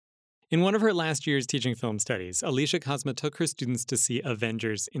In one of her last years teaching film studies, Alicia Kozma took her students to see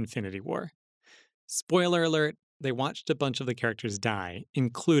Avengers: Infinity War. Spoiler alert, they watched a bunch of the characters die,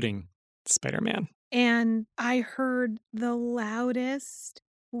 including Spider-Man. And I heard the loudest,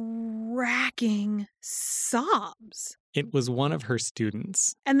 racking sobs. It was one of her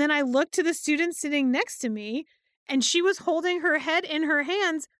students. And then I looked to the student sitting next to me, and she was holding her head in her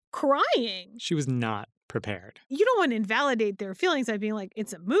hands, crying. She was not prepared. You don't want to invalidate their feelings by being like,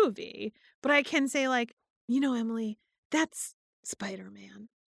 it's a movie. But I can say, like, Emily, that's Spider-Man.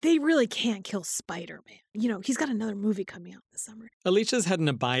 They really can't kill Spider-Man. He's got another movie coming out this summer. Alicia's had an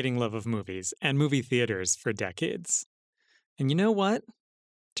abiding love of movies and movie theaters for decades. And you know what?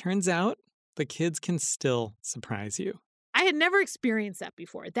 Turns out the kids can still surprise you. I had never experienced that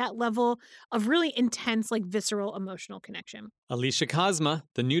before, that level of really intense, visceral, emotional connection. Alicia Kozma,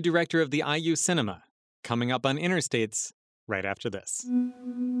 the new director of the IU Cinema, coming up on Interstates right after this.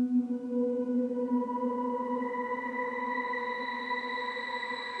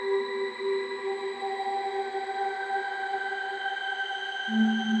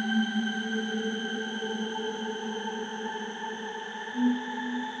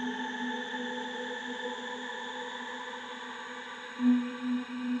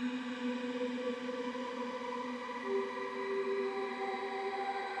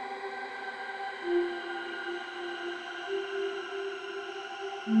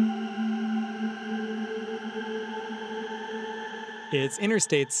 It's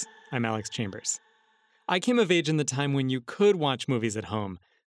Interstates. I'm Alex Chambers. I came of age in the time when you could watch movies at home,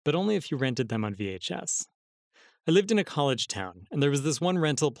 but only if you rented them on VHS. I lived in a college town, and there was this one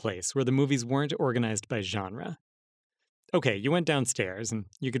rental place where the movies weren't organized by genre. Okay, you went downstairs, and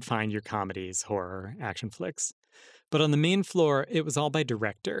you could find your comedies, horror, action flicks. But on the main floor, it was all by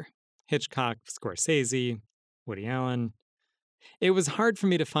director. Hitchcock, Scorsese, Woody Allen. It was hard for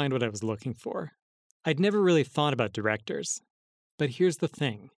me to find what I was looking for. I'd never really thought about directors. But here's the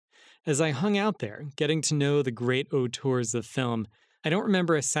thing. As I hung out there, getting to know the great auteurs of film, I don't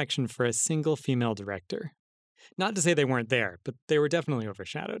remember a section for a single female director. Not to say they weren't there, but they were definitely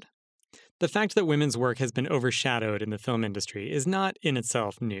overshadowed. The fact that women's work has been overshadowed in the film industry is not in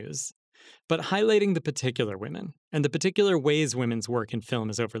itself news. But highlighting the particular women, and the particular ways women's work in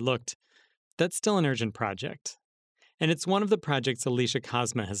film is overlooked, that's still an urgent project. And it's one of the projects Alicia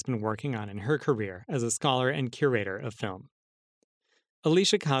Kozma has been working on in her career as a scholar and curator of film.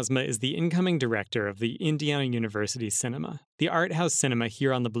 Alicia Kozma is the incoming director of the Indiana University Cinema, the art house cinema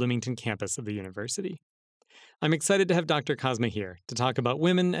here on the Bloomington campus of the university. I'm excited to have Dr. Kozma here to talk about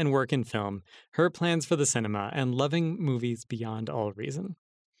women and work in film, her plans for the cinema, and loving movies beyond all reason.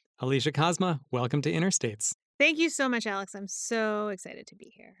 Alicia Kozma, welcome to Interstates. Thank you so much, Alex. I'm so excited to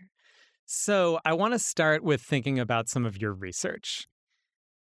be here. So I want to start with thinking about some of your research.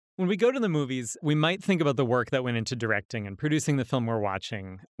 When we go to the movies, we might think about the work that went into directing and producing the film we're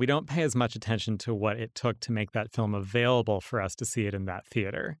watching. We don't pay as much attention to what it took to make that film available for us to see it in that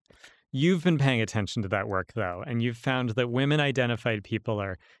theater. You've been paying attention to that work, though, and you've found that women-identified people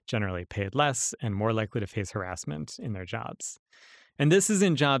are generally paid less and more likely to face harassment in their jobs. And this is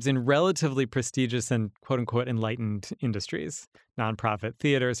in jobs in relatively prestigious and quote-unquote enlightened industries, nonprofit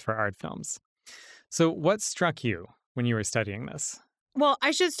theaters for art films. So what struck you when you were studying this? Well,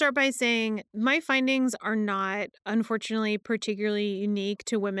 I should start by saying my findings are not, unfortunately, particularly unique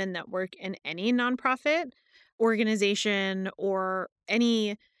to women that work in any nonprofit organization or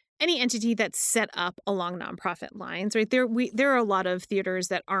any entity that's set up along nonprofit lines. Right there are a lot of theaters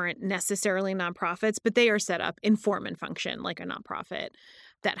that aren't necessarily nonprofits, but they are set up in form and function like a nonprofit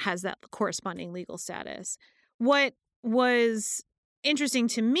that has that corresponding legal status. What was interesting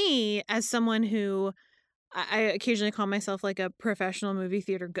to me as someone who I occasionally call myself like a professional movie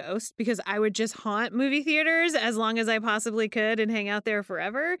theater ghost because I would just haunt movie theaters as long as I possibly could and hang out there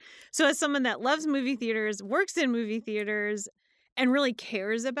forever. So as someone that loves movie theaters, works in movie theaters, and really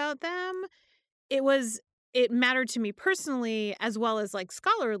cares about them, it mattered to me personally as well as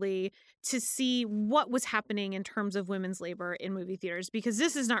scholarly to see what was happening in terms of women's labor in movie theaters because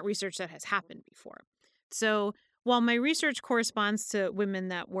this is not research that has happened before. So while my research corresponds to women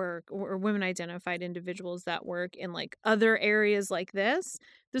that work or women-identified individuals that work in other areas like this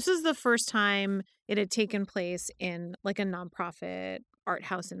is the first time it had taken place in a nonprofit art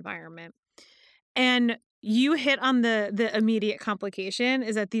house environment. And you hit on the immediate complication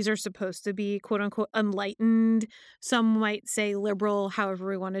is that these are supposed to be quote-unquote enlightened, some might say liberal, however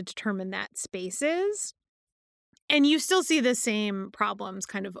we want to determine that spaces. And you still see the same problems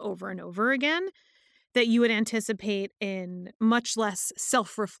kind of over and over again that you would anticipate in much less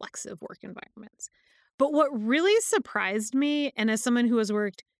self-reflexive work environments. But what really surprised me, and as someone who has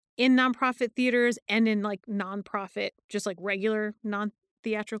worked in nonprofit theaters and in like nonprofit, just like regular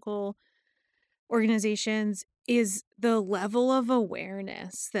non-theatrical organizations, is the level of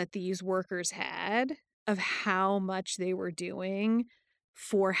awareness that these workers had of how much they were doing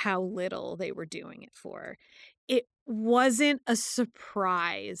for how little they were doing it for. It wasn't a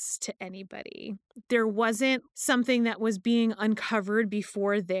surprise to anybody. There wasn't something that was being uncovered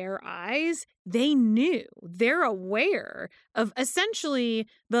before their eyes. They knew. They're aware of essentially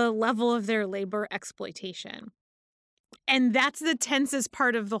the level of their labor exploitation. And that's the tensest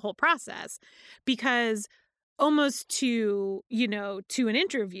part of the whole process, because almost to an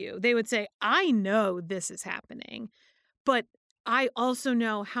interview, they would say, I know this is happening, but I also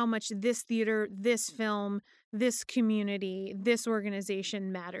know how much this theater, this film, this community, this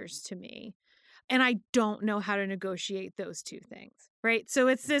organization matters to me. And I don't know how to negotiate those two things, right? So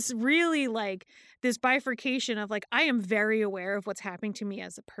it's this really like this bifurcation of like, I am very aware of what's happening to me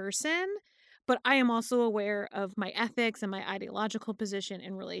as a person, but I am also aware of my ethics and my ideological position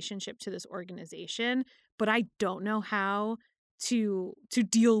in relationship to this organization. But I don't know how to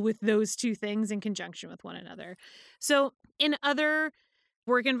deal with those two things in conjunction with one another. So in other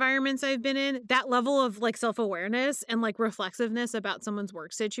work environments I've been in, that level of like self-awareness and like reflexiveness about someone's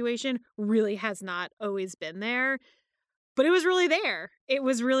work situation really has not always been there. But it was really there. It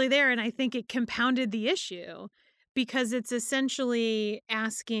was really there. And I think it compounded the issue, because it's essentially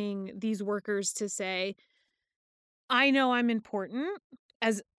asking these workers to say, I know I'm important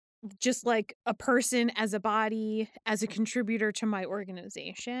as just like a person, as a body, as a contributor to my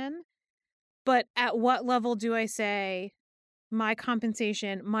organization. But at what level do I say my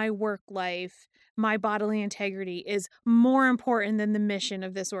compensation, my work life, my bodily integrity is more important than the mission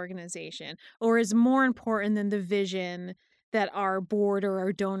of this organization, or is more important than the vision that our board or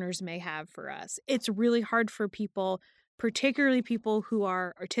our donors may have for us? It's really hard for people, particularly people who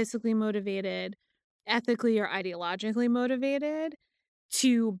are artistically motivated, ethically or ideologically motivated,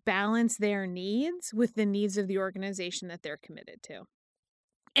 to balance their needs with the needs of the organization that they're committed to.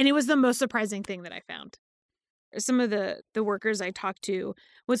 And it was the most surprising thing that I found. Some of the workers I talked to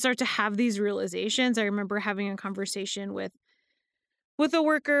would start to have these realizations. I remember having a conversation with a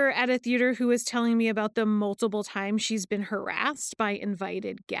worker at a theater who was telling me about the multiple times she's been harassed by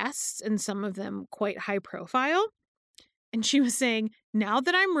invited guests, and some of them quite high profile. And she was saying, now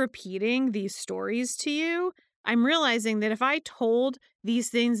that I'm repeating these stories to you, I'm realizing that if I told these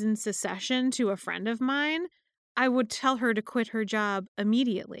things in succession to a friend of mine, I would tell her to quit her job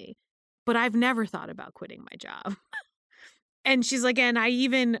immediately. But I've never thought about quitting my job. And she's like, and I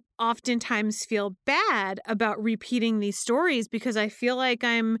even oftentimes feel bad about repeating these stories because I feel like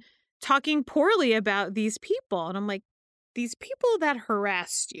I'm talking poorly about these people. And I'm like, these people that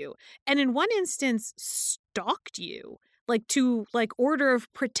harassed you, and in one instance stalked you, like to like order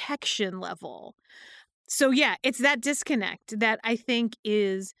of protection level. So yeah, it's that disconnect that I think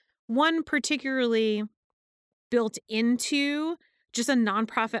is one particularly built into just a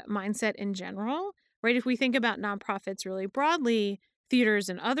nonprofit mindset in general, right? If we think about nonprofits really broadly, theaters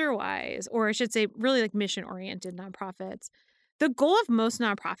and otherwise, or I should say really like mission-oriented nonprofits, the goal of most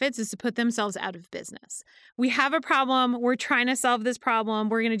nonprofits is to put themselves out of business. We have a problem. We're trying to solve this problem.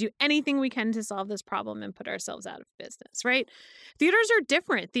 We're going to do anything we can to solve this problem and put ourselves out of business, right? Theaters are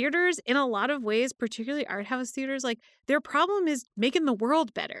different. Theaters, in a lot of ways, particularly art house theaters, like their problem is making the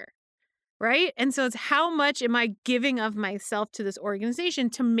world better. Right? And so it's how much am I giving of myself to this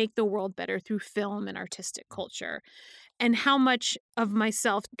organization to make the world better through film and artistic culture? And how much of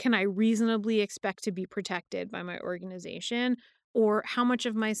myself can I reasonably expect to be protected by my organization? Or how much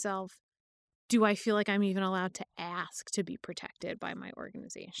of myself do I feel like I'm even allowed to ask to be protected by my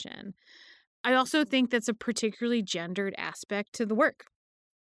organization? I also think that's a particularly gendered aspect to the work.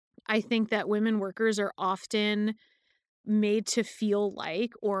 I think that women workers are often made to feel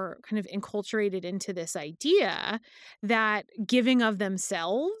like, or kind of enculturated into this idea that giving of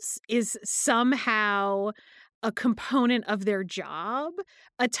themselves is somehow a component of their job,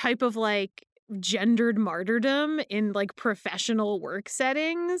 a type of like gendered martyrdom in like professional work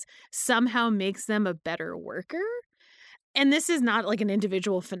settings somehow makes them a better worker. And this is not like an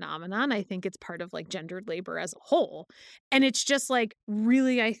individual phenomenon. I think it's part of like gendered labor as a whole. And it's just like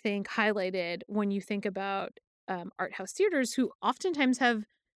really, I think, highlighted when you think about art house theaters, who oftentimes have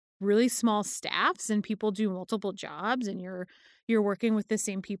really small staffs and people do multiple jobs, and you're working with the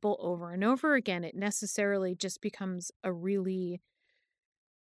same people over and over again. It necessarily just becomes a really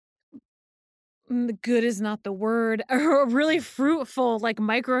good is not the word, a really fruitful like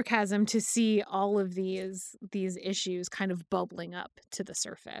microcosm to see all of these issues kind of bubbling up to the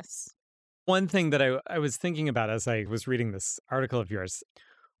surface. One thing that I was thinking about as I was reading this article of yours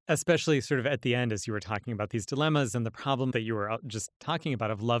especially sort of at the end as you were talking about these dilemmas and the problem that you were just talking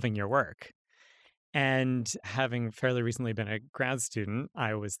about of loving your work. And having fairly recently been a grad student,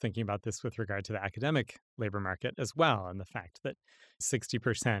 I was thinking about this with regard to the academic labor market as well, and the fact that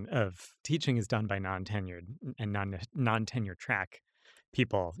 60% of teaching is done by non-tenured and non-tenure track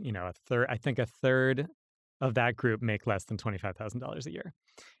people. You know, I think a third of that group make less than $25,000 a year.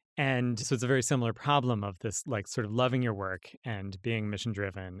 And so it's a very similar problem of this, like, sort of loving your work and being mission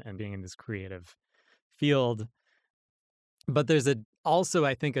driven and being in this creative field. But there's also,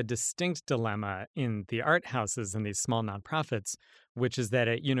 I think, a distinct dilemma in the art houses and these small nonprofits, which is that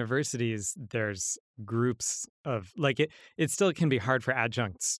at universities, there's groups of, like, it still can be hard for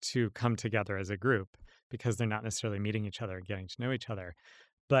adjuncts to come together as a group because they're not necessarily meeting each other and getting to know each other.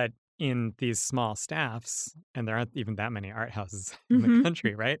 But in these small staffs, and there aren't even that many art houses in the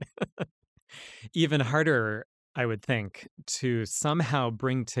country, right? Even harder, I would think, to somehow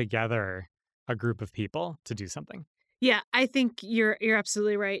bring together a group of people to do something. Yeah, I think you're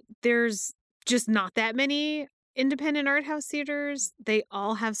absolutely right. There's just not that many independent art house theaters. They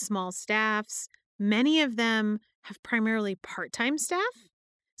all have small staffs. Many of them have primarily part-time staff.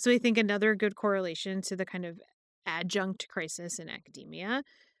 So I think another good correlation to the kind of adjunct crisis in academia.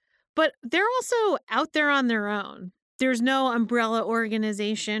 But they're also out there on their own. There's no umbrella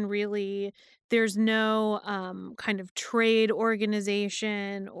organization, really. There's no kind of trade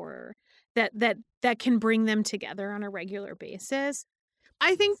organization or that can bring them together on a regular basis.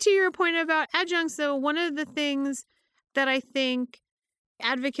 I think to your point about adjuncts, though, one of the things that I think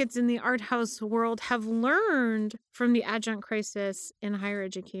advocates in the art house world have learned from the adjunct crisis in higher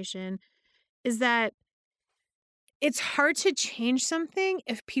education is that it's hard to change something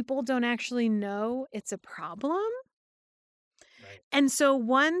if people don't actually know it's a problem. Right. And so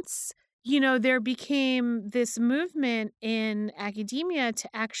once, there became this movement in academia to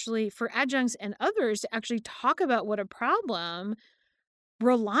actually, for adjuncts and others, to actually talk about what a problem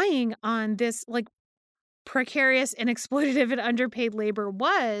relying on this like precarious and exploitative and underpaid labor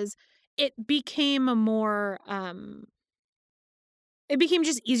was, it became it became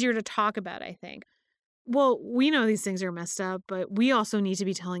just easier to talk about, I think. Well, we know these things are messed up, but we also need to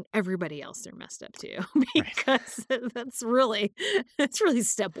be telling everybody else they're messed up too, because that's really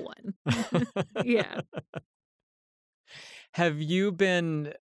step one. Yeah. Have you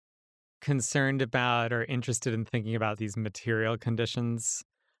been concerned about or interested in thinking about these material conditions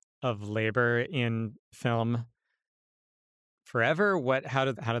of labor in film forever? How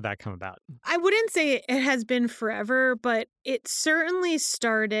did that come about? I wouldn't say it has been forever, but it certainly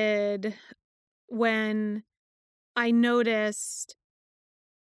started when I noticed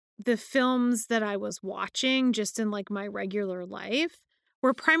the films that I was watching just in like my regular life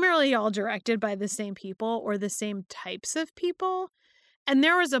were primarily all directed by the same people or the same types of people. And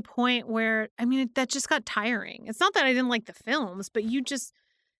there was a point where, that just got tiring. It's not that I didn't like the films, but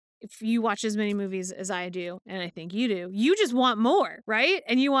if you watch as many movies as I do, and I think you do, you just want more, right?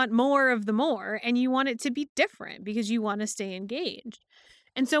 And you want more of the more, and you want it to be different because you want to stay engaged.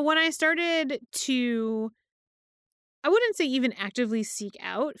 And so when I started to, I wouldn't say even actively seek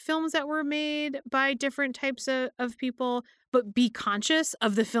out films that were made by different types of people, but be conscious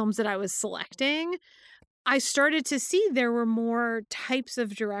of the films that I was selecting, I started to see there were more types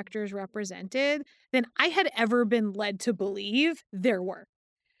of directors represented than I had ever been led to believe there were.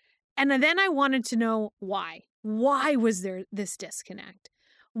 And then I wanted to know why. Why was there this disconnect?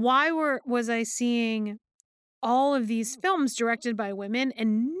 Why was I seeing all of these films directed by women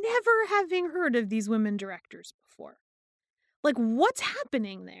and never having heard of these women directors before? Like, what's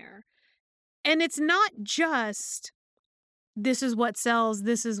happening there? And it's not just this is what sells,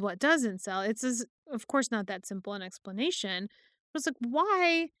 this is what doesn't sell. It's, of course, not that simple an explanation. But it's like,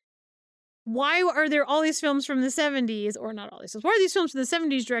 why are there all these films from the 70s, or not all these films, why are these films from the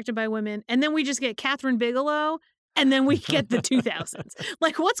 70s directed by women, and then we just get Catherine Bigelow, and then we get the 2000s?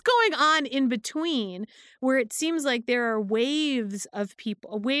 Like, what's going on in between where it seems like there are waves of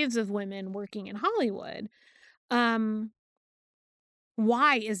people, waves of women working in Hollywood?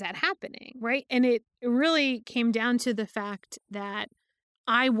 Why is that happening, right? And it really came down to the fact that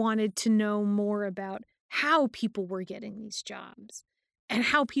I wanted to know more about how people were getting these jobs and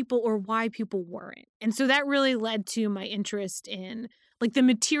how people or why people weren't. And so that really led to my interest in like the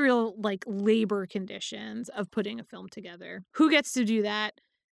material, like labor conditions of putting a film together. Who gets to do that?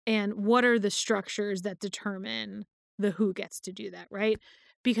 And what are the structures that determine the who gets to do that, right?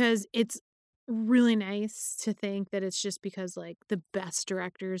 Because it's really nice to think that it's just because like the best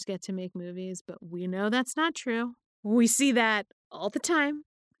directors get to make movies, but we know that's not true. We see that all the time.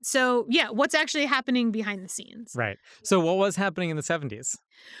 So, yeah, what's actually happening behind the scenes? Right. So what was happening in the 70s?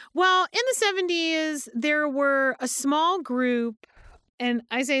 Well, in the 70s, there were a small group, and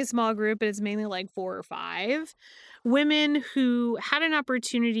I say a small group, but it's mainly like 4 or 5 women who had an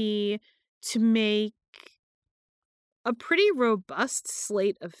opportunity to make a pretty robust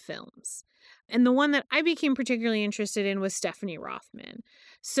slate of films. And the one that I became particularly interested in was Stephanie Rothman.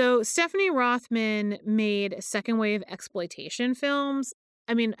 So Stephanie Rothman made second wave exploitation films.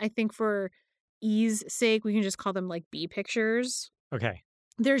 I mean, I think for ease sake, we can just call them like B pictures. Okay.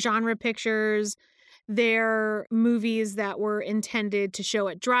 They're genre pictures. They're movies that were intended to show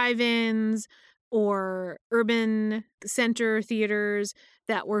at drive-ins or urban center theaters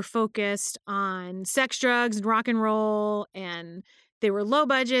that were focused on sex, drugs, and rock and roll. And they were low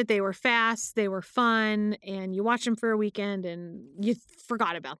budget, they were fast, they were fun, and you watch them for a weekend and you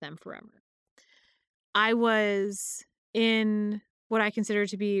forgot about them forever. I was in what I consider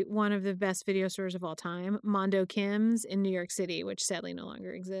to be one of the best video stores of all time, Mondo Kim's in New York City, which sadly no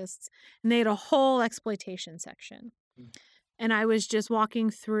longer exists. And they had a whole exploitation section. And I was just walking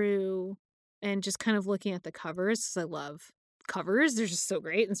through and just kind of looking at the covers because I love covers. They're just so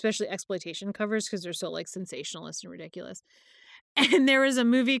great, and especially exploitation covers because they're so like sensationalist and ridiculous. And there was a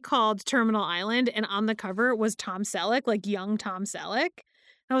movie called Terminal Island, and on the cover was Tom Selleck, like young Tom Selleck.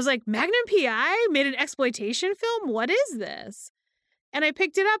 I was like, Magnum PI made an exploitation film? What is this? And I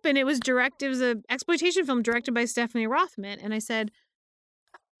picked it up, and it was an exploitation film directed by Stephanie Rothman. And I said,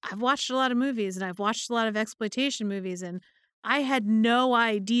 I've watched a lot of movies, and I've watched a lot of exploitation movies, and I had no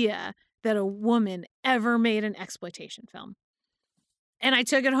idea that a woman ever made an exploitation film. And I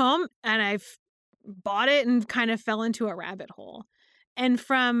took it home, and I've bought it and kind of fell into a rabbit hole. And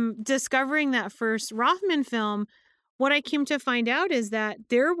from discovering that first Rothman film, what I came to find out is that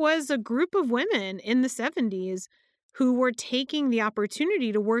there was a group of women in the 70s who were taking the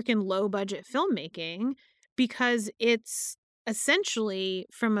opportunity to work in low-budget filmmaking because it's essentially,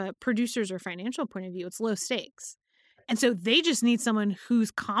 from a producer's or financial point of view, it's low stakes. And so they just need someone who's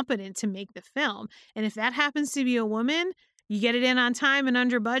competent to make the film. And if that happens to be a woman, you get it in on time and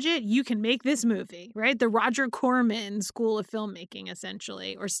under budget, you can make this movie, right? The Roger Corman school of filmmaking,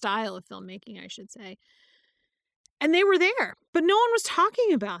 essentially, or style of filmmaking, I should say. And they were there, but no one was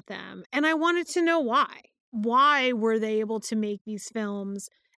talking about them. And I wanted to know why. Why were they able to make these films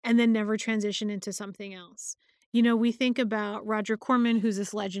and then never transition into something else? You know, we think about Roger Corman, who's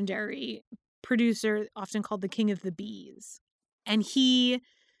this legendary producer, often called the King of the Bees. And he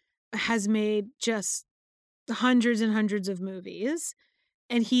has made just hundreds and hundreds of movies.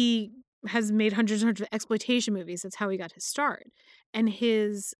 And he has made hundreds and hundreds of exploitation movies. That's how he got his start. And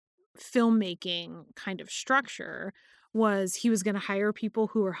his filmmaking kind of structure was he was going to hire people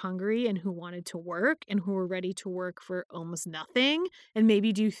who were hungry and who wanted to work and who were ready to work for almost nothing and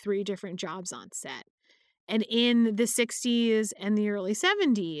maybe do 3 different jobs on set. And in the 60s and the early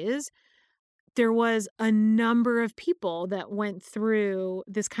 70s, there was a number of people that went through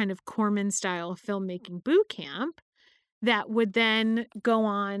this kind of Corman-style filmmaking boot camp that would then go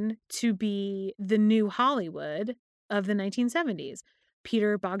on to be the new Hollywood of the 1970s.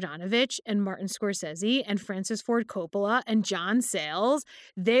 Peter Bogdanovich and Martin Scorsese and Francis Ford Coppola and John Sayles,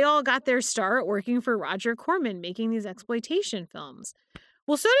 they all got their start working for Roger Corman making these exploitation films.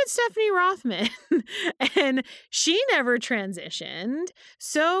 Well, so did Stephanie Rothman, and she never transitioned.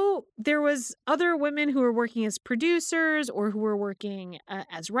 So there was other women who were working as producers or who were working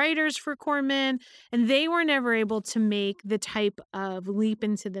as writers for Corman, and they were never able to make the type of leap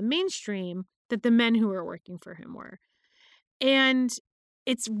into the mainstream that the men who were working for him were. And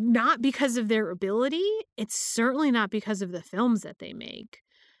it's not because of their ability. It's certainly not because of the films that they make.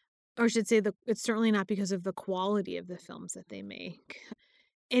 Or I should say, it's certainly not because of the quality of the films that they make.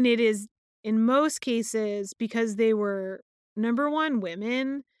 And it is, in most cases, because they were, number one,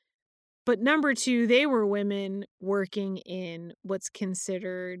 women, but number two, they were women working in what's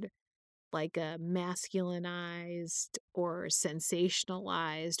considered like a masculinized or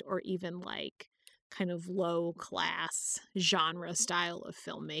sensationalized or even like kind of low class genre style of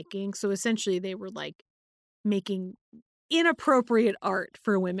filmmaking. So essentially they were like making inappropriate art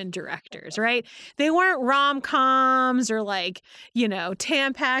for women directors, right? They weren't rom-coms or like, you know,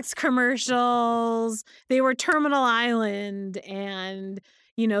 Tampax commercials. They were Terminal Island and,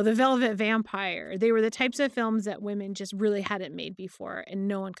 you know, The Velvet Vampire. They were the types of films that women just really hadn't made before and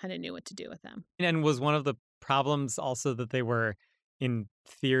no one kind of knew what to do with them. And was one of the problems also that they were, in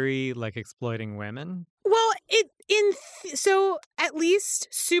theory, like exploiting women? Well, so at least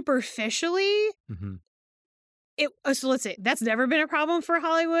superficially, Mm-hmm. So let's say that's never been a problem for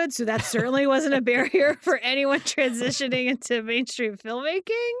Hollywood. So that certainly wasn't a barrier for anyone transitioning into mainstream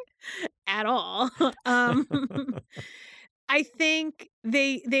filmmaking at all. I think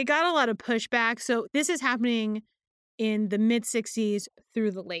they got a lot of pushback. So this is happening in the mid 60s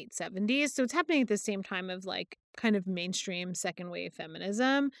through the late 70s. So it's happening at the same time of like kind of mainstream second wave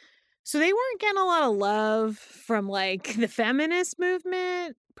feminism. So they weren't getting a lot of love from like the feminist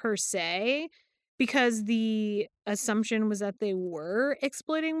movement per se, because the assumption was that they were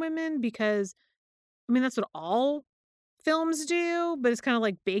exploiting women because, I mean, that's what all films do, but it's kind of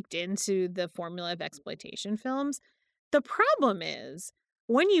like baked into the formula of exploitation films. The problem is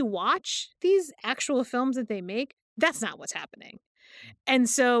when you watch these actual films that they make, that's not what's happening. And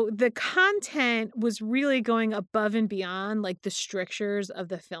so the content was really going above and beyond like the strictures of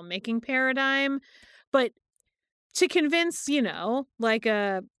the filmmaking paradigm. But to convince, like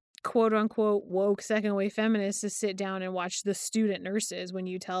a quote unquote woke second wave feminist to sit down and watch The Student Nurses when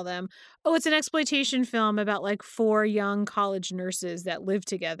you tell them, oh, it's an exploitation film about like 4 young college nurses that live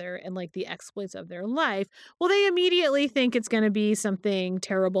together and like the exploits of their life. Well, they immediately think it's going to be something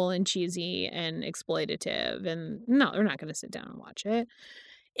terrible and cheesy and exploitative. And no, they're not going to sit down and watch it.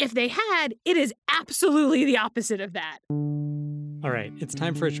 If they had, it is absolutely the opposite of that. All right, it's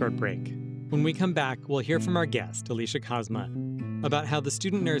time for a short break. When we come back, we'll hear from our guest, Alicia Kozma, about how The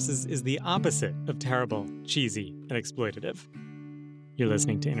Student Nurses is the opposite of terrible, cheesy, and exploitative. You're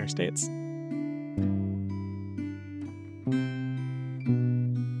listening to Interstates.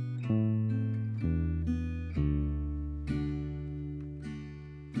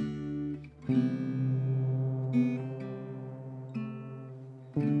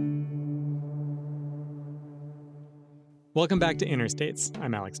 Welcome back to Interstates.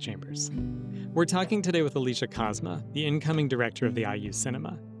 I'm Alex Chambers. We're talking today with Alicia Kozma, the incoming director of the IU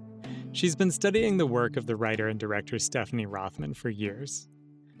Cinema. She's been studying the work of the writer and director Stephanie Rothman for years.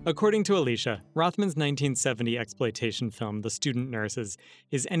 According to Alicia, Rothman's 1970 exploitation film, The Student Nurses,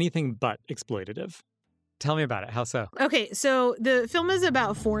 is anything but exploitative. Tell me about it. How so? Okay, so the film is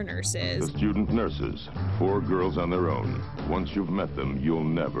about 4 nurses. The Student Nurses, 4 girls on their own. Once you've met them, you'll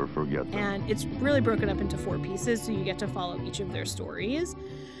never forget them. And it's really broken up into 4 pieces, so you get to follow each of their stories.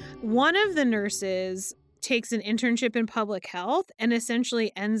 One of the nurses takes an internship in public health and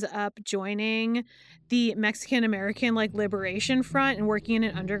essentially ends up joining the Mexican-American Liberation Front and working in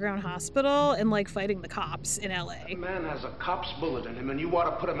an underground hospital and fighting the cops in LA. The man has a cop's bullet in him and you want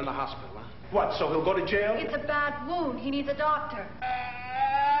to put him in the hospital, huh? What, so he'll go to jail? It's a bad wound. He needs a doctor.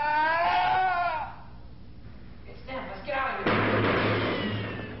 It's them. Let's get out of here.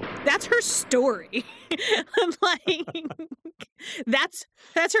 That's her story. That's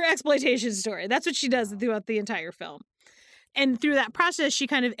her exploitation story. That's what she does throughout the entire film. And through that process, she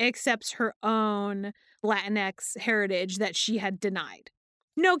kind of accepts her own Latinx heritage that she had denied.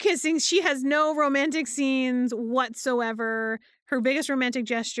 No kissing. She has no romantic scenes whatsoever. Her biggest romantic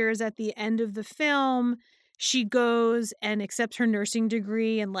gesture is at the end of the film. She goes and accepts her nursing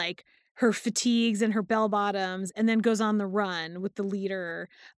degree and her fatigues and her bell bottoms, and then goes on the run with the leader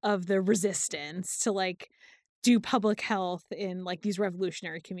of the resistance to do public health in these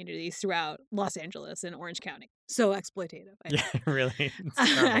revolutionary communities throughout Los Angeles and Orange County. So exploitative. Yeah, really.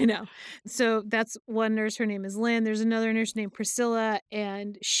 I know. So that's one nurse. Her name is Lynn. There's another nurse named Priscilla,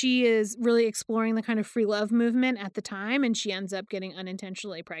 and she is really exploring the kind of free love movement at the time, and she ends up getting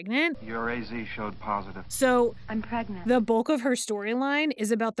unintentionally pregnant. Your AZ showed positive. So I'm pregnant. the bulk of her storyline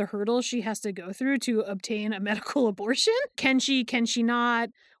is about the hurdles she has to go through to obtain a medical abortion. Can she not?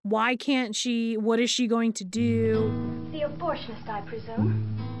 Why can't she? What is she going to do? The abortionist, I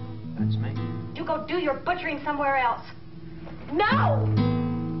presume. That's me. You go do your butchering somewhere else. No!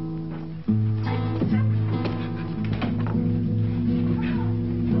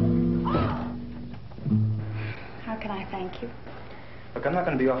 How can I thank you? Look, I'm not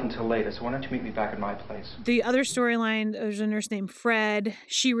going to be off until later, so why don't you meet me back at my place? The other storyline, there's a nurse named Fred.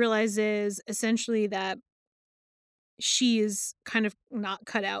 She realizes essentially that she is kind of not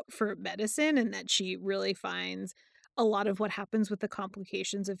cut out for medicine, and that she really finds a lot of what happens with the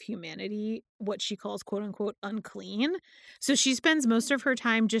complications of humanity, what she calls quote unquote unclean. So she spends most of her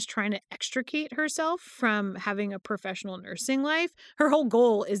time just trying to extricate herself from having a professional nursing life. Her whole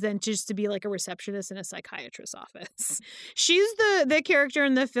goal is then just to be a receptionist in a psychiatrist's office. She's the character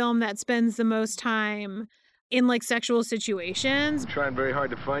in the film that spends the most time in sexual situations. I'm trying very hard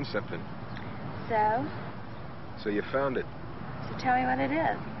to find something. So you found it. So tell me what it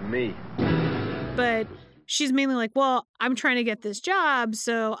is. Me. But she's mainly well, I'm trying to get this job,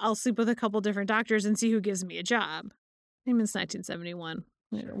 so I'll sleep with a couple different doctors and see who gives me a job. I mean, it's 1971.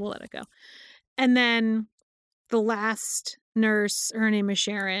 We'll let it go. And then the last nurse, her name is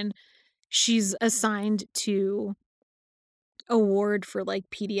Sharon, she's assigned to a ward for like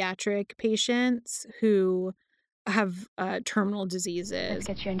pediatric patients who have terminal diseases. Let's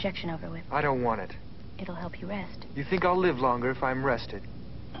get your injection over with. I don't want it. It'll help you rest. You think I'll live longer if I'm rested?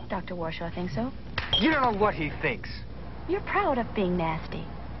 Dr. Warshaw thinks so. You don't know what he thinks. You're proud of being nasty.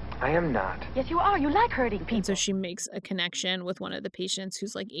 I am not. Yes, you are. You like hurting people. And so she makes a connection with one of the patients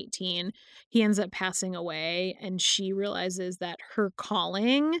who's like 18. He ends up passing away, and she realizes that her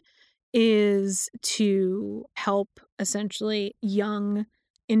calling is to help essentially young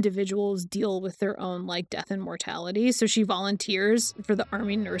individuals deal with their own like death and mortality. So she volunteers for the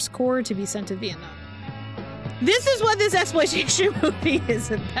Army Nurse Corps to be sent to Vietnam. This is what this exploitation movie is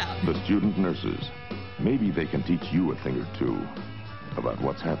about. The student nurses. Maybe they can teach you a thing or two about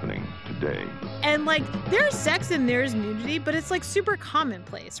what's happening today. And like there's sex and there's nudity, but it's like super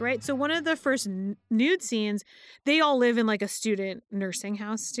commonplace, right? So one of the first nude scenes, they all live in like a student nursing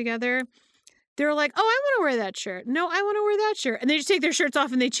house together. They're like, oh, I want to wear that shirt. No, I want to wear that shirt. And they just take their shirts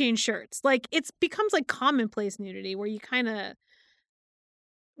off and they change shirts. Like it becomes like commonplace nudity where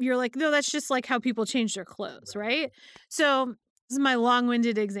you're like, no, that's just like how people change their clothes, right? So this is my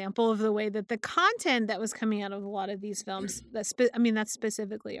long-winded example of the way that the content that was coming out of a lot of these films, that's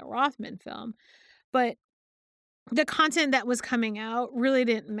specifically a Rothman film, but the content that was coming out really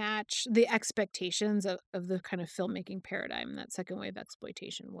didn't match the expectations of the kind of filmmaking paradigm that second wave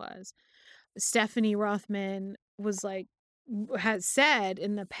exploitation was. Stephanie Rothman has said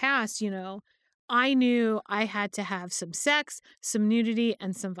in the past, I knew I had to have some sex, some nudity,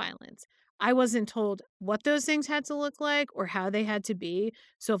 and some violence. I wasn't told what those things had to look like or how they had to be.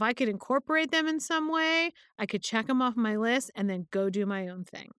 So if I could incorporate them in some way, I could check them off my list and then go do my own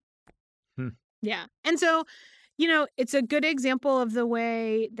thing. Yeah. And so, it's a good example of the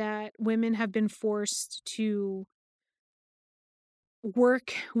way that women have been forced to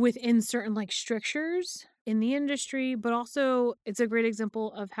work within certain like strictures in the industry, but also it's a great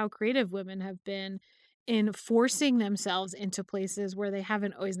example of how creative women have been in forcing themselves into places where they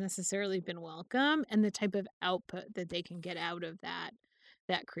haven't always necessarily been welcome and the type of output that they can get out of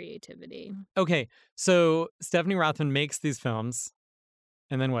that creativity. Okay, so Stephanie Rothman makes these films,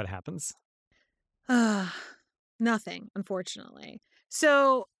 and then what happens? Nothing, unfortunately.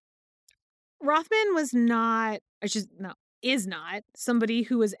 So Rothman is not somebody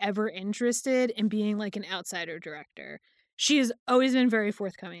who was ever interested in being like an outsider director. She has always been very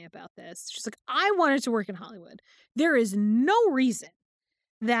forthcoming about this. She's like, I wanted to work in Hollywood. There is no reason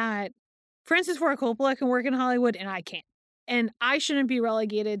that Francis Ford Coppola can work in Hollywood and I can't. And I shouldn't be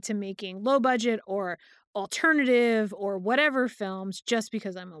relegated to making low budget or alternative or whatever films just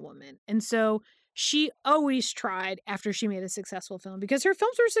because I'm a woman. And so she always tried after she made a successful film because her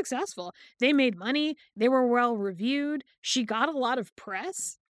films were successful. They made money. They were well reviewed. She got a lot of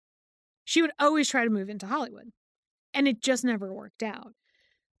press. She would always try to move into Hollywood. And it just never worked out.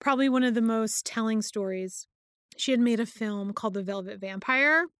 Probably one of the most telling stories, she had made a film called The Velvet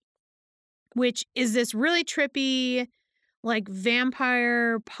Vampire, which is this really trippy, like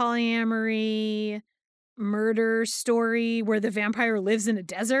vampire polyamory murder story where the vampire lives in a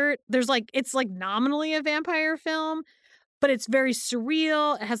desert. It's like nominally a vampire film, but it's very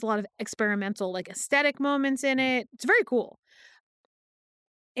surreal. It has a lot of experimental like aesthetic moments in it. It's very cool.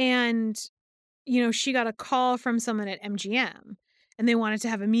 And she got a call from someone at MGM and they wanted to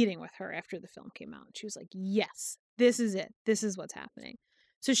have a meeting with her after the film came out. She was like, yes, this is it. This is what's happening.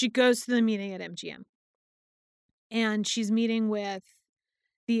 So she goes to the meeting at MGM and she's meeting with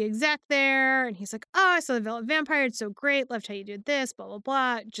the exec there. And he's like, oh, I saw The Velvet Vampire. It's so great. Loved how you did this, blah, blah,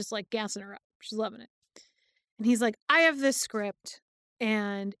 blah. Just like gassing her up. She's loving it. And he's like, I have this script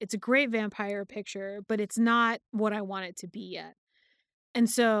and it's a great vampire picture, but it's not what I want it to be yet. And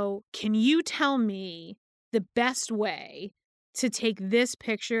so can you tell me the best way to take this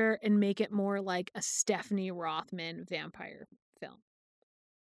picture and make it more like a Stephanie Rothman vampire film?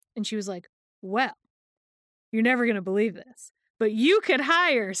 And she was like, well, you're never going to believe this, but you could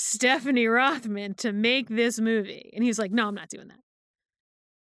hire Stephanie Rothman to make this movie. And he's like, no, I'm not doing that.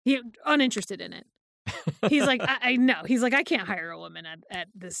 He's uninterested in it. He's like, I know. He's like, I can't hire a woman at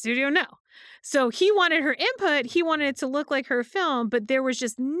the studio. No. So he wanted her input. He wanted it to look like her film, but there was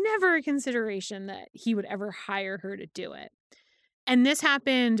just never a consideration that he would ever hire her to do it. And this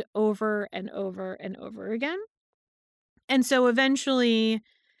happened over and over and over again. And so eventually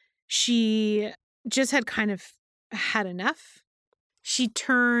she just had kind of had enough. She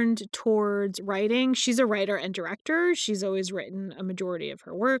turned towards writing. She's a writer and director. She's always written a majority of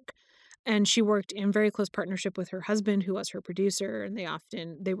her work. And she worked in very close partnership with her husband, who was her producer. And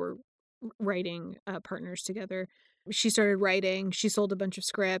they were writing partners together. She started writing. She sold a bunch of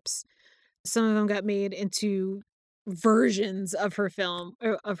scripts. Some of them got made into versions of her film,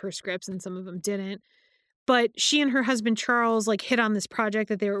 or of her scripts, and some of them didn't. But she and her husband Charles like hit on this project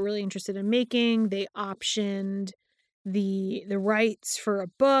that they were really interested in making. They optioned the rights for a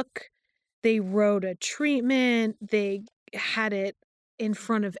book. They wrote a treatment. They had it in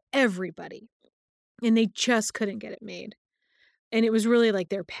front of everybody, and they just couldn't get it made. And it was really like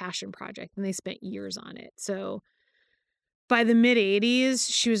their passion project, and they spent years on it. So by the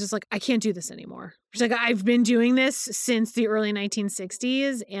mid-'80s, she was just like, I can't do this anymore. She's like, I've been doing this since the early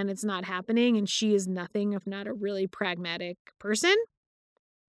 1960s, and it's not happening. And she is nothing if not a really pragmatic person.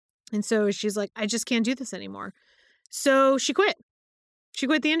 And so she's like, I just can't do this anymore. So she quit. She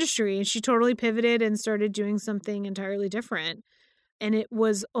quit the industry, and she totally pivoted and started doing something entirely different. And it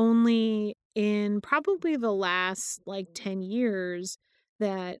was only in probably the last 10 years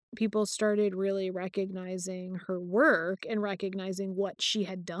that people started really recognizing her work and recognizing what she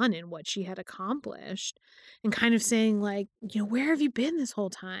had done and what she had accomplished, and kind of saying where have you been this whole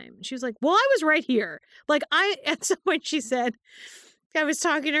time? And she was like, well, I was right here. At some point she said, I was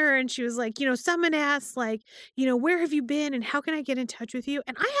talking to her and she was like, someone asked where have you been and how can I get in touch with you?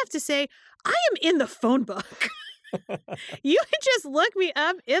 And I have to say, I am in the phone book. You can just look me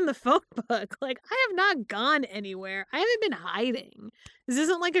up in the phone book. I have not gone anywhere. I haven't been hiding. This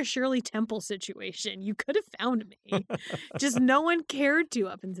isn't like a Shirley Temple situation. You could have found me. Just no one cared to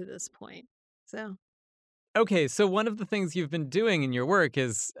up until this point. So. Okay, so one of the things you've been doing in your work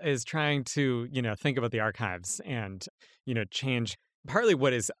is trying to, think about the archives and, change partly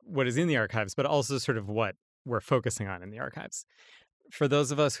what is in the archives, but also sort of what we're focusing on in the archives. For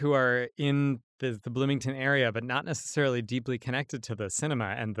those of us who are in the Bloomington area, but not necessarily deeply connected to the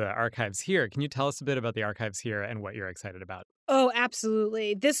cinema and the archives here, can you tell us a bit about the archives here and what you're excited about? Oh,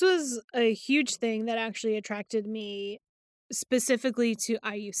 absolutely. This was a huge thing that actually attracted me specifically to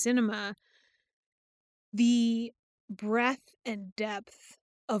IU Cinema. The breadth and depth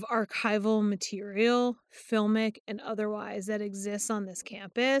of archival material, filmic and otherwise, that exists on this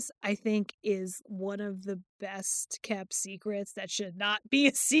campus, I think is one of the best kept secrets that should not be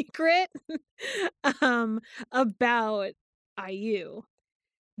a secret about IU.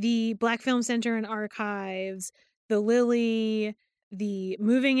 The Black Film Center and Archives, the Lily, the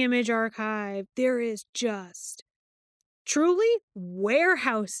Moving Image Archive, there is just truly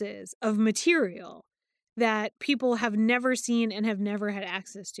warehouses of material that people have never seen and have never had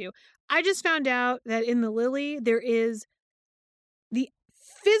access to. I just found out that in the Lily, there is the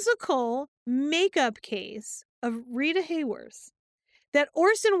physical makeup case of Rita Hayworth that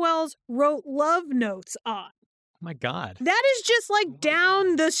Orson Welles wrote love notes on. Oh my God. That is just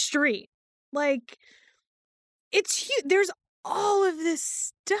down the street. It's huge. There's all of this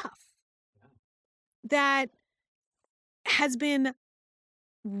stuff that has been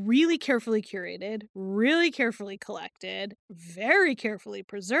really carefully curated, really carefully collected, very carefully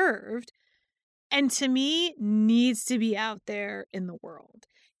preserved, and to me needs to be out there in the world.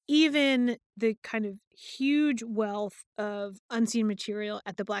 Even the kind of huge wealth of unseen material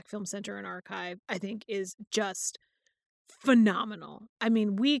at the Black Film Center and Archive, I think, is just phenomenal. I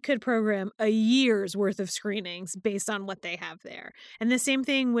mean, we could program a year's worth of screenings based on what they have there. And the same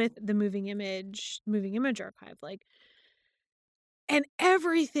thing with the Moving Image Archive. And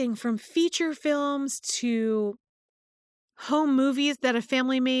everything from feature films to home movies that a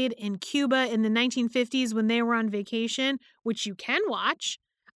family made in Cuba in the 1950s when they were on vacation, which you can watch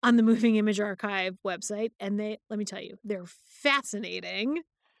on the Moving Image Archive website. And let me tell you, they're fascinating.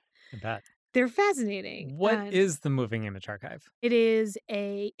 I bet. They're fascinating. What is the Moving Image Archive? It is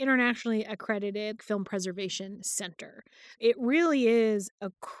a internationally accredited film preservation center. It really is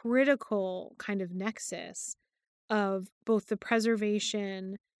a critical kind of nexus of both the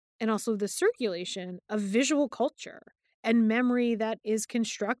preservation and also the circulation of visual culture and memory that is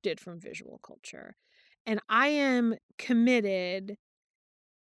constructed from visual culture. And I am committed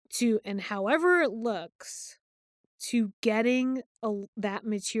to, and however it looks, to getting that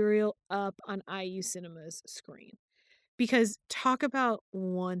material up on IU Cinema's screen. Because talk about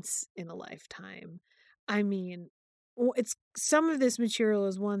once in a lifetime. I mean, it's some of this material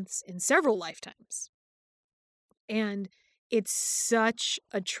is once in several lifetimes. And it's such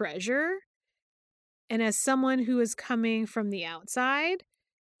a treasure. And as someone who is coming from the outside,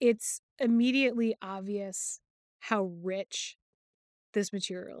 it's immediately obvious how rich this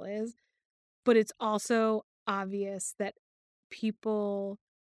material is. But it's also obvious that people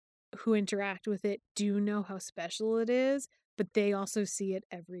who interact with it do know how special it is, but they also see it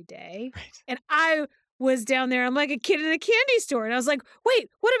every day. Right. And I was down there. I'm like a kid in a candy store. And I was like, wait,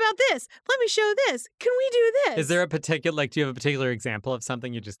 what about this? Let me show this. Can we do this? Is there a particular, do you have a particular example of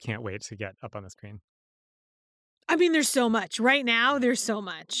something you just can't wait to get up on the screen? I mean, there's so much. Right now, there's so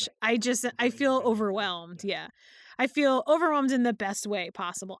much. I feel overwhelmed. Yeah. I feel overwhelmed in the best way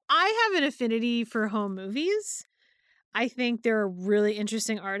possible. I have an affinity for home movies. I think they're a really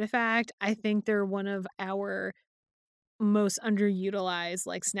interesting artifact. I think they're one of our most underutilized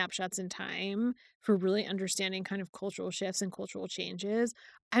like snapshots in time for really understanding kind of cultural shifts and cultural changes.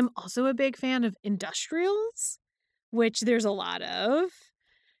 I'm also a big fan of industrials, which there's a lot of.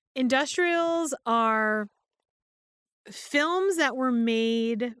 Industrials are films that were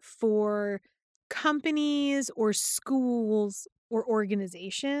made for companies or schools or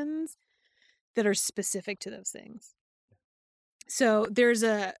organizations that are specific to those things. So there's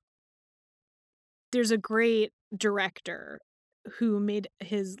a great director who made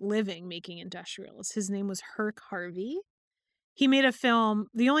his living making industrials. His name was Herc Harvey. He made a film,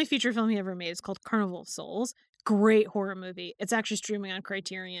 the only feature film he ever made is called Carnival of Souls. Great horror movie. It's actually streaming on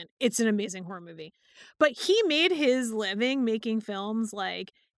Criterion. It's an amazing horror movie. But he made his living making films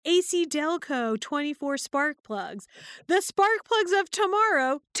like AC Delco 24 Spark Plugs, the spark plugs of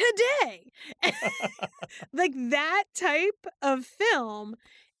tomorrow, today. Like that type of film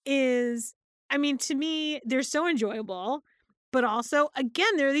is, I mean, to me, they're so enjoyable. But also,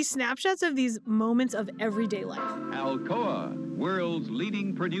 again, there are these snapshots of these moments of everyday life. Alcoa, world's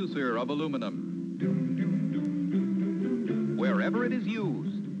leading producer of aluminum. Wherever it is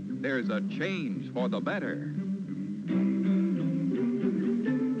used, there's a change for the better.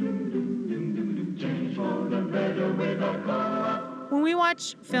 Change for the better with Alcoa. When we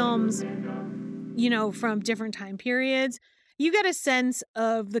watch films, you know, from different time periods, you get a sense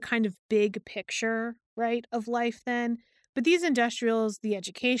of the kind of big picture, right, of life then. But these industrials, the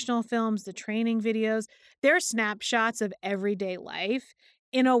educational films, the training videos, they're snapshots of everyday life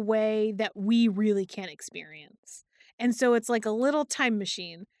in a way that we really can't experience. And so it's like a little time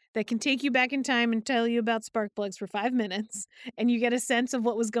machine that can take you back in time and tell you about spark plugs for 5 minutes. And you get a sense of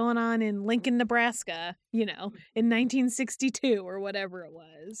what was going on in Lincoln, Nebraska, you know, in 1962 or whatever it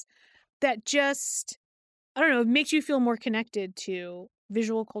was. That just, I don't know, it makes you feel more connected to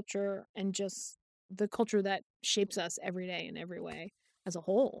visual culture and just the culture that shapes us every day in every way as a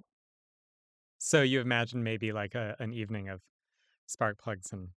whole. So you imagine maybe like an evening of spark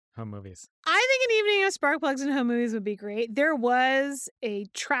plugs and home movies. I think an evening of spark plugs and home movies would be great. There was a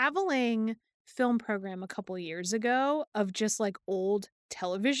traveling film program a couple years ago of just like old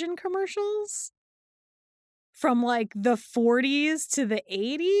television commercials from like the 40s to the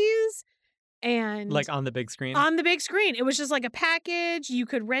 80s. And like on the big screen? On the big screen. It was just like a package. You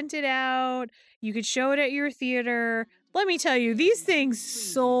could rent it out. You could show it at your theater. Let me tell you, these things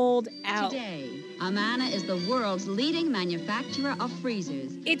sold out. Today, Amana is the world's leading manufacturer of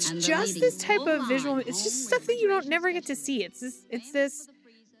freezers. It's just this type of visual. It's just stuff that you don't never get to see. It's this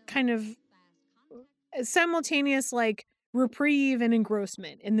kind of simultaneous like reprieve and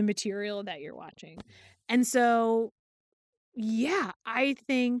engrossment in the material that you're watching. And so, yeah, I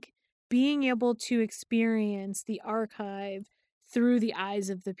think being able to experience the archive through the eyes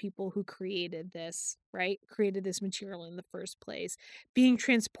of the people who created this, right? Created this material in the first place, being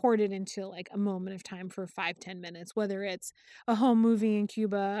transported into like a moment of time for 5-10 minutes, whether it's a home movie in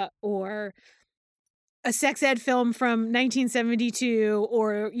Cuba or a sex ed film from 1972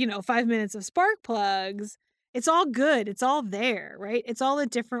 or, you know, 5 minutes of spark plugs. It's all good. It's all there, right? It's all a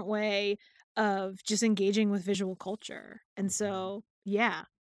different way of just engaging with visual culture. And so, yeah.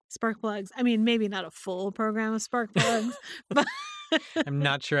 Spark plugs. I mean, maybe not a full program of spark plugs, but I'm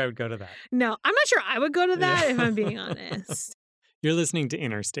not sure I would go to that. No, I'm not sure I would go to that if I'm being honest. You're listening to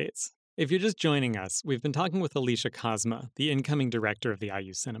Interstates. If you're just joining us, we've been talking with Alicia Kozma, the incoming director of the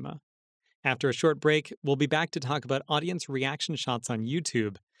IU Cinema. After a short break, we'll be back to talk about audience reaction shots on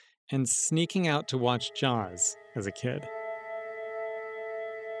YouTube and sneaking out to watch Jaws as a kid.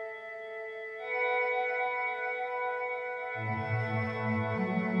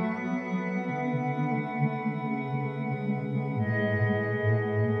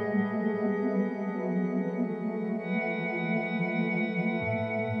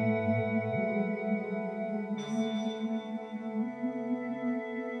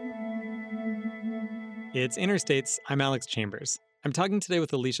 It's Interstates. I'm Alex Chambers. I'm talking today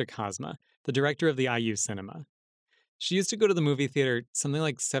with Alicia Kozma, the director of the IU Cinema. She used to go to the movie theater something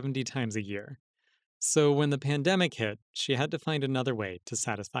like 70 times a year. So when the pandemic hit, she had to find another way to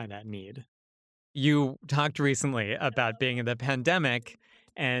satisfy that need. You talked recently about being in the pandemic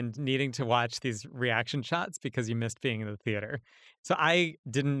and needing to watch these reaction shots because you missed being in the theater. So I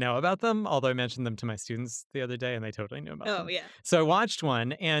didn't know about them, although I mentioned them to my students the other day and they totally knew about them. Oh, yeah. So I watched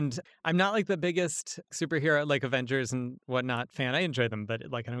one, and I'm not like the biggest superhero, like Avengers and whatnot fan. I enjoy them, but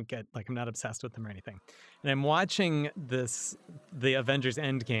like I don't get, like I'm not obsessed with them or anything. And I'm watching the Avengers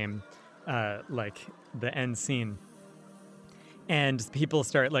Endgame, like the end scene. And people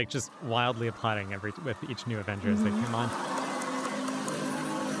start like just wildly applauding with each new Avenger as they come on.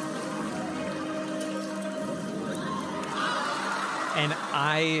 And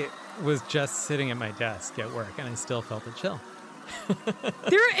I was just sitting at my desk at work, and I still felt a chill.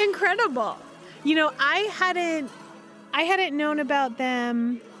 They're incredible. You know, I hadn't known about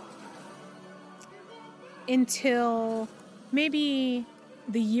them until maybe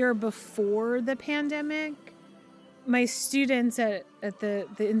the year before the pandemic. My students at the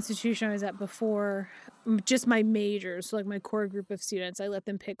institution I was at before, just my majors, so like my core group of students, I let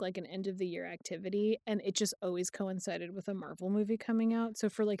them pick like an end of the year activity, and it just always coincided with a Marvel movie coming out. So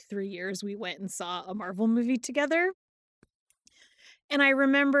for like 3 years, we went and saw a Marvel movie together. And I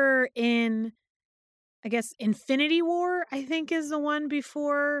remember I guess Infinity War, I think, is the one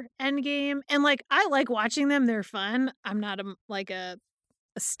before Endgame. And like, I like watching them. They're fun. I'm not a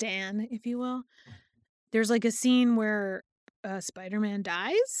stan, if you will. There's like a scene where Spider-Man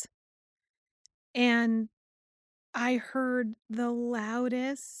dies. And I heard the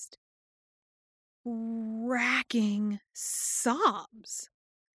loudest racking sobs.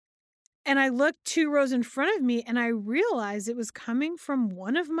 And I looked 2 rows in front of me and I realized it was coming from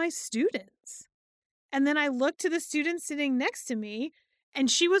one of my students. And then I looked to the student sitting next to me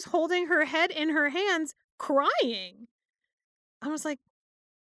and she was holding her head in her hands, crying. I was like,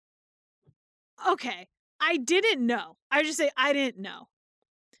 okay, I didn't know. I just say I didn't know.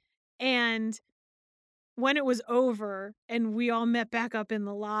 And when it was over and we all met back up in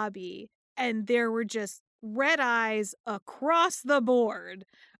the lobby and there were just red eyes across the board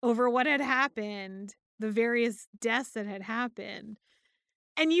over what had happened, the various deaths that had happened.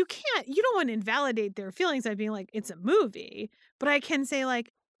 And you don't want to invalidate their feelings by being like, it's a movie. But I can say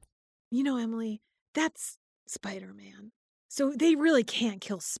like, you know, Emily, that's Spider-Man. So they really can't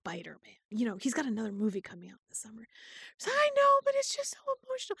kill Spider-Man. You know, he's got another movie coming out this summer. So I know, but it's just so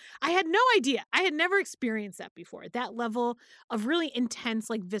emotional. I had no idea. I had never experienced that before, that level of really intense,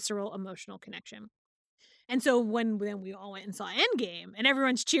 like visceral emotional connection. And so when we all went and saw Endgame and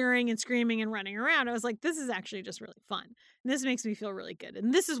everyone's cheering and screaming and running around, I was like, this is actually just really fun. And this makes me feel really good.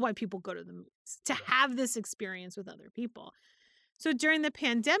 And this is why people go to the movies, to have this experience with other people. So during the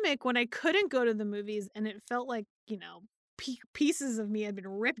pandemic, when I couldn't go to the movies and it felt like, you know, pieces of me had been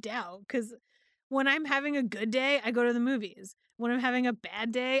ripped out, because when I'm having a good day, I go to the movies. When I'm having a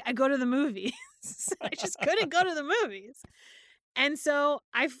bad day, I go to the movies. I just couldn't go to the movies. And so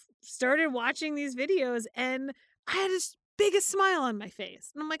I started watching these videos and I had this biggest smile on my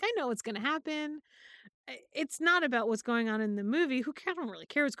face. And I'm like, I know what's going to happen. It's not about what's going on in the movie. I don't really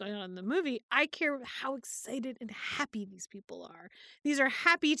care what's going on in the movie. I care how excited and happy these people are. These are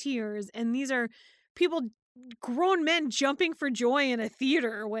happy tears, and these are people, grown men jumping for joy in a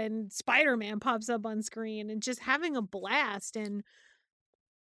theater when Spider-Man pops up on screen and just having a blast. And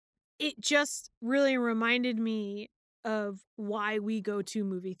it just really reminded me of why we go to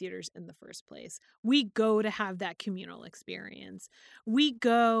movie theaters in the first place. We go to have that communal experience. We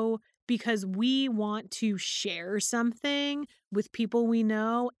go because we want to share something with people we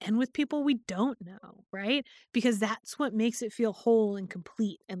know and with people we don't know, right? Because that's what makes it feel whole and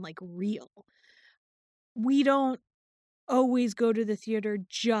complete and like real. We don't always go to the theater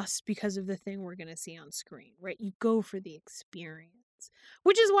just because of the thing we're going to see on screen, right? You go for the experience,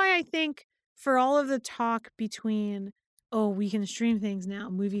 which is why I think for all of the talk between, oh, we can stream things now,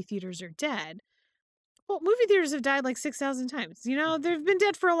 movie theaters are dead. Well, movie theaters have died like 6,000 times. You know, they've been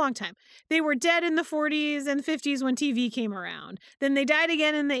dead for a long time. They were dead in the 40s and 50s when TV came around. Then they died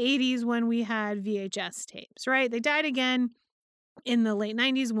again in the 80s when we had VHS tapes, right? They died again in the late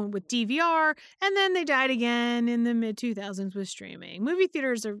 90s with DVR, and then they died again in the mid 2000s with streaming. Movie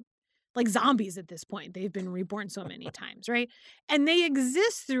theaters are like zombies at this point. They've been reborn so many times, right? And they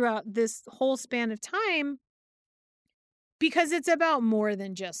exist throughout this whole span of time because it's about more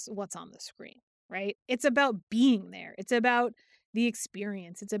than just what's on the screen, right? It's about being there. It's about the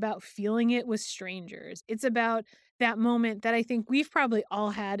experience. It's about feeling it with strangers. It's about that moment that I think we've probably all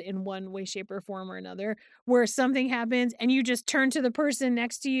had in one way, shape, or form or another, where something happens and you just turn to the person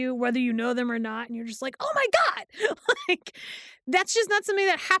next to you, whether you know them or not, and you're just like, oh my God! Like, that's just not something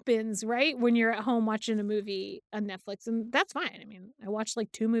that happens, right? When you're at home watching a movie on Netflix, and that's fine. I mean, I watched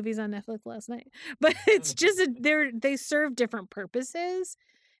like 2 movies on Netflix last night, but it's just, they serve different purposes.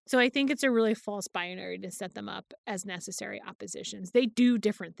 So I think it's a really false binary to set them up as necessary oppositions. They do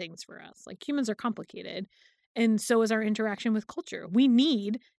different things for us. Like, humans are complicated, and so is our interaction with culture. We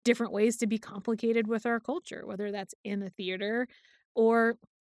need different ways to be complicated with our culture, whether that's in a theater or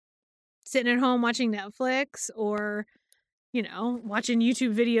sitting at home watching Netflix or, you know, watching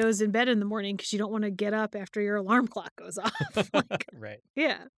YouTube videos in bed in the morning because you don't want to get up after your alarm clock goes off. Like, Right.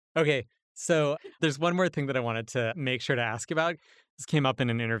 yeah. Okay. So there's one more thing that I wanted to make sure to ask about. This came up in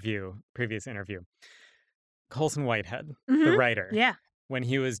an previous interview. Colson Whitehead, the writer. Yeah. When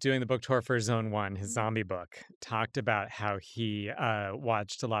he was doing the book tour for Zone 1, his zombie book, talked about how he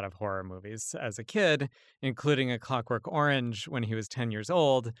watched a lot of horror movies as a kid, including A Clockwork Orange when he was 10 years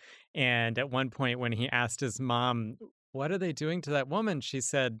old. And at one point when he asked his mom, what are they doing to that woman? She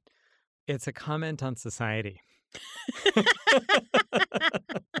said, it's a comment on society.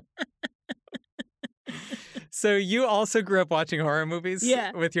 So you also grew up watching horror movies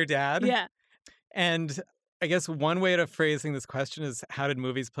with your dad? Yeah. And I guess one way of phrasing this question is, how did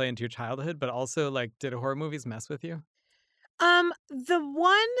movies play into your childhood? But also, like, did horror movies mess with you? The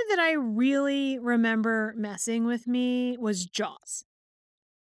one that I really remember messing with me was Jaws.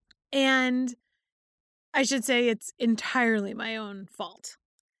 And I should say it's entirely my own fault.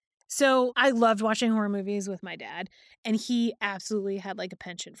 So I loved watching horror movies with my dad, and he absolutely had like a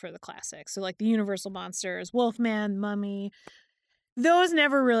penchant for the classics. So like the Universal monsters, Wolfman, Mummy, those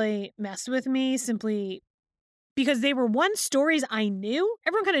never really messed with me simply because they were stories I knew.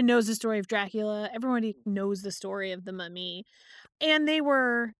 Everyone kind of knows the story of Dracula. Everybody knows the story of the Mummy. And they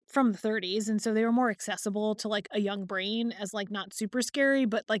were from the 30s, and so they were more accessible to like a young brain as like not super scary,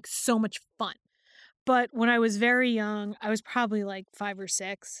 but like so much fun. But when I was very young, I was probably like 5 or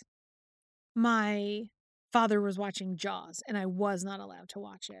 6, my father was watching Jaws, and I was not allowed to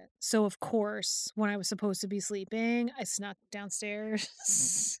watch it. So, of course, when I was supposed to be sleeping, I snuck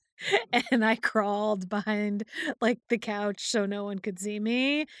downstairs and I crawled behind, like, the couch so no one could see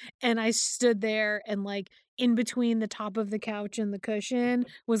me. And I stood there and, like, in between the top of the couch and the cushion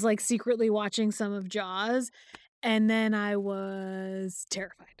was, like, secretly watching some of Jaws. And then I was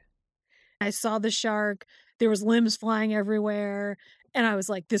terrified. I saw the shark. There was limbs flying everywhere. And I was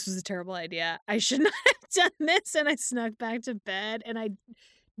like, this was a terrible idea. I should not have done this. And I snuck back to bed. And I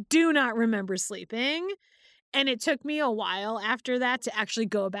do not remember sleeping. And it took me a while after that to actually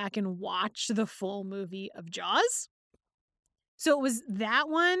go back and watch the full movie of Jaws. So it was that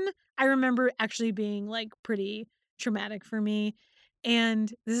one I remember actually being like pretty traumatic for me.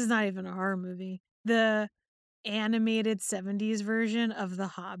 And this is not even a horror movie. The animated 70s version of The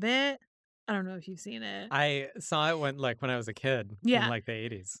Hobbit. I don't know if you've seen it. I saw it when I was a kid in like the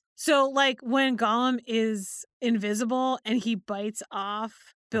 80s. So like when Gollum is invisible and he bites off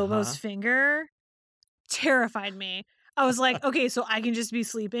Bilbo's finger, terrified me. I was like, okay, so I can just be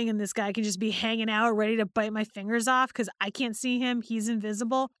sleeping and this guy can just be hanging out ready to bite my fingers off because I can't see him. He's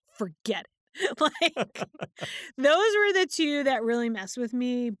invisible. Forget it. Like, those were the two that really messed with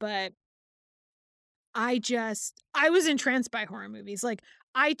me. But I was entranced by horror movies. Like,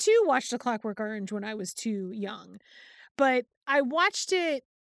 I too watched A Clockwork Orange when I was too young, but I watched it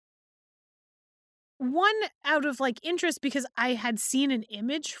one out of like interest because I had seen an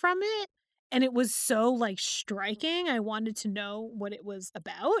image from it and it was so like striking. I wanted to know what it was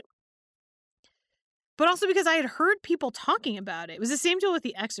about, but also because I had heard people talking about it. It was the same deal with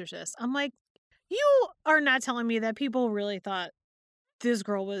The Exorcist. I'm like, you are not telling me that people really thought this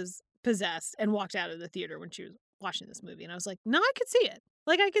girl was possessed and walked out of the theater when she was watching this movie. And I was like, no, I could see it.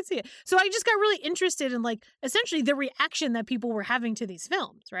 Like, I could see it. So I just got really interested in, like, essentially the reaction that people were having to these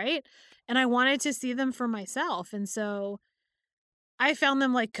films, right? And I wanted to see them for myself. And so I found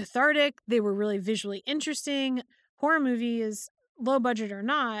them, like, cathartic. They were really visually interesting. Horror movies, low budget or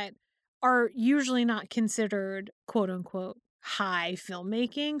not, are usually not considered, quote-unquote, high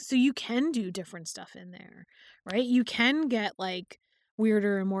filmmaking. So you can do different stuff in there, right? You can get, like,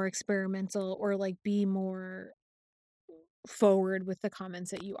 weirder and more experimental or, like, be more forward with the comments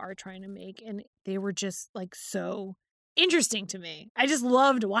that you are trying to make. And they were just like so interesting to me. I just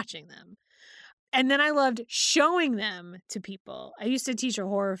loved watching them. And then I loved showing them to people. I used to teach a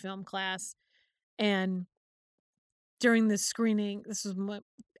horror film class, and during the screening, this was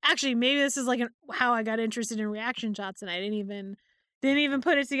maybe this is like how I got interested in reaction shots, and I didn't even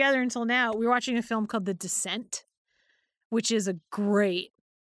put it together until now. We were watching a film called The Descent which is a great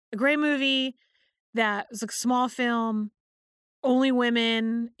movie that was a small film, only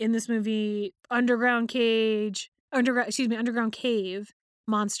women in this movie, underground cave,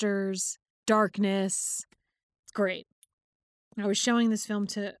 monsters, darkness. It's great. I was showing this film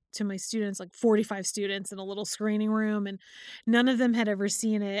to my students, like 45 students in a little screening room, and none of them had ever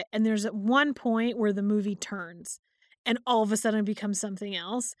seen it. And there's at one point where the movie turns and all of a sudden it becomes something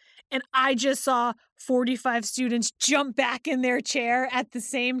else. And I just saw 45 students jump back in their chair at the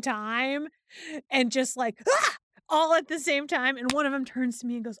same time and just like, all at the same time. And one of them turns to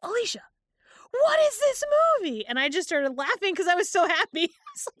me and goes, Alicia, what is this movie? And I just started laughing because I was so happy.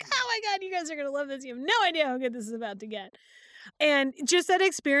 I was like, oh my God, you guys are going to love this. You have no idea how good this is about to get. And just that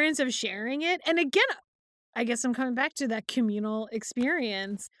experience of sharing it. And again, I guess I'm coming back to that communal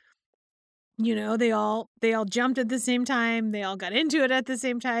experience. You know, they all jumped at the same time. They all got into it at the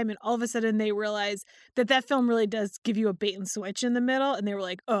same time. And all of a sudden they realized that film really does give you a bait and switch in the middle. And they were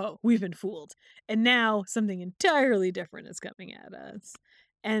like, oh, we've been fooled. And now something entirely different is coming at us.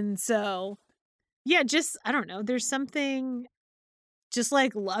 And so, yeah, just, I don't know. There's something just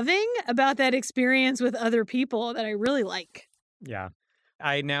like loving about that experience with other people that I really like. Yeah.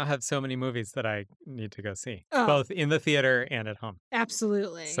 I now have so many movies that I need to go see, Oh. both in the theater and at home.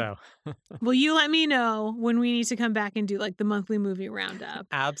 Absolutely. So, well, you let me know when we need to come back and do like the monthly movie roundup.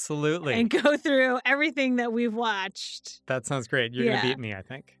 Absolutely. And go through everything that we've watched. That sounds great. You're going to beat me, I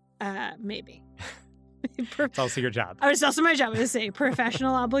think. Maybe. It's also your job. Oh, it's also my job to say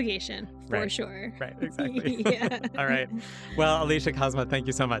professional obligation for Right. sure. Right, exactly. Yeah. All right. Well, Alicia Kozma, thank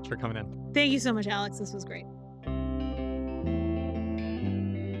you so much for coming in. Thank you so much, Alex. This was great.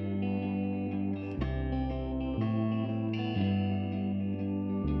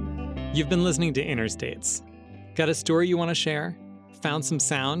 You've been listening to Interstates. Got a story you want to share? Found some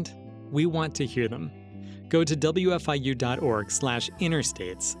sound? We want to hear them. Go to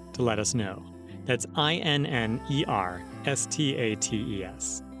wfiu.org/interstates to let us know. That's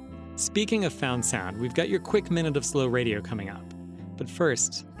INNERSTATES. Speaking of found sound, we've got your quick minute of slow radio coming up. But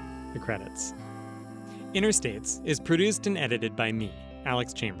first, the credits. Interstates is produced and edited by me,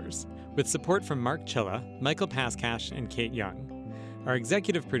 Alex Chambers, with support from Mark Chilla, Michael Pascash, and Kate Young. Our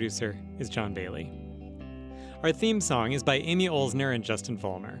executive producer is John Bailey. Our theme song is by Amy Olsner and Justin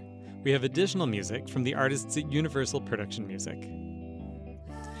Vollmer. We have additional music from the artists at Universal Production Music.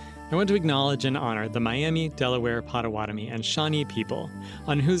 I want to acknowledge and honor the Miami, Delaware, Potawatomi, and Shawnee people,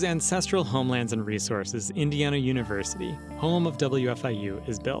 on whose ancestral homelands and resources Indiana University, home of WFIU,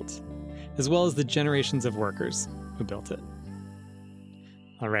 is built, as well as the generations of workers who built it.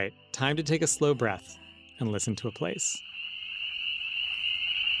 All right, time to take a slow breath and listen to a place.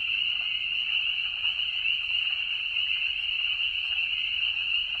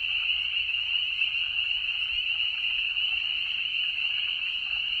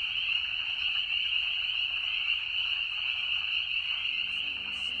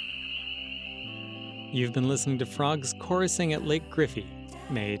 You've been listening to Frogs Chorusing at Lake Griffey,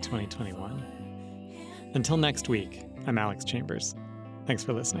 May 2021. Until next week, I'm Alex Chambers. Thanks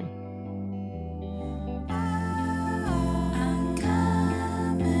for listening.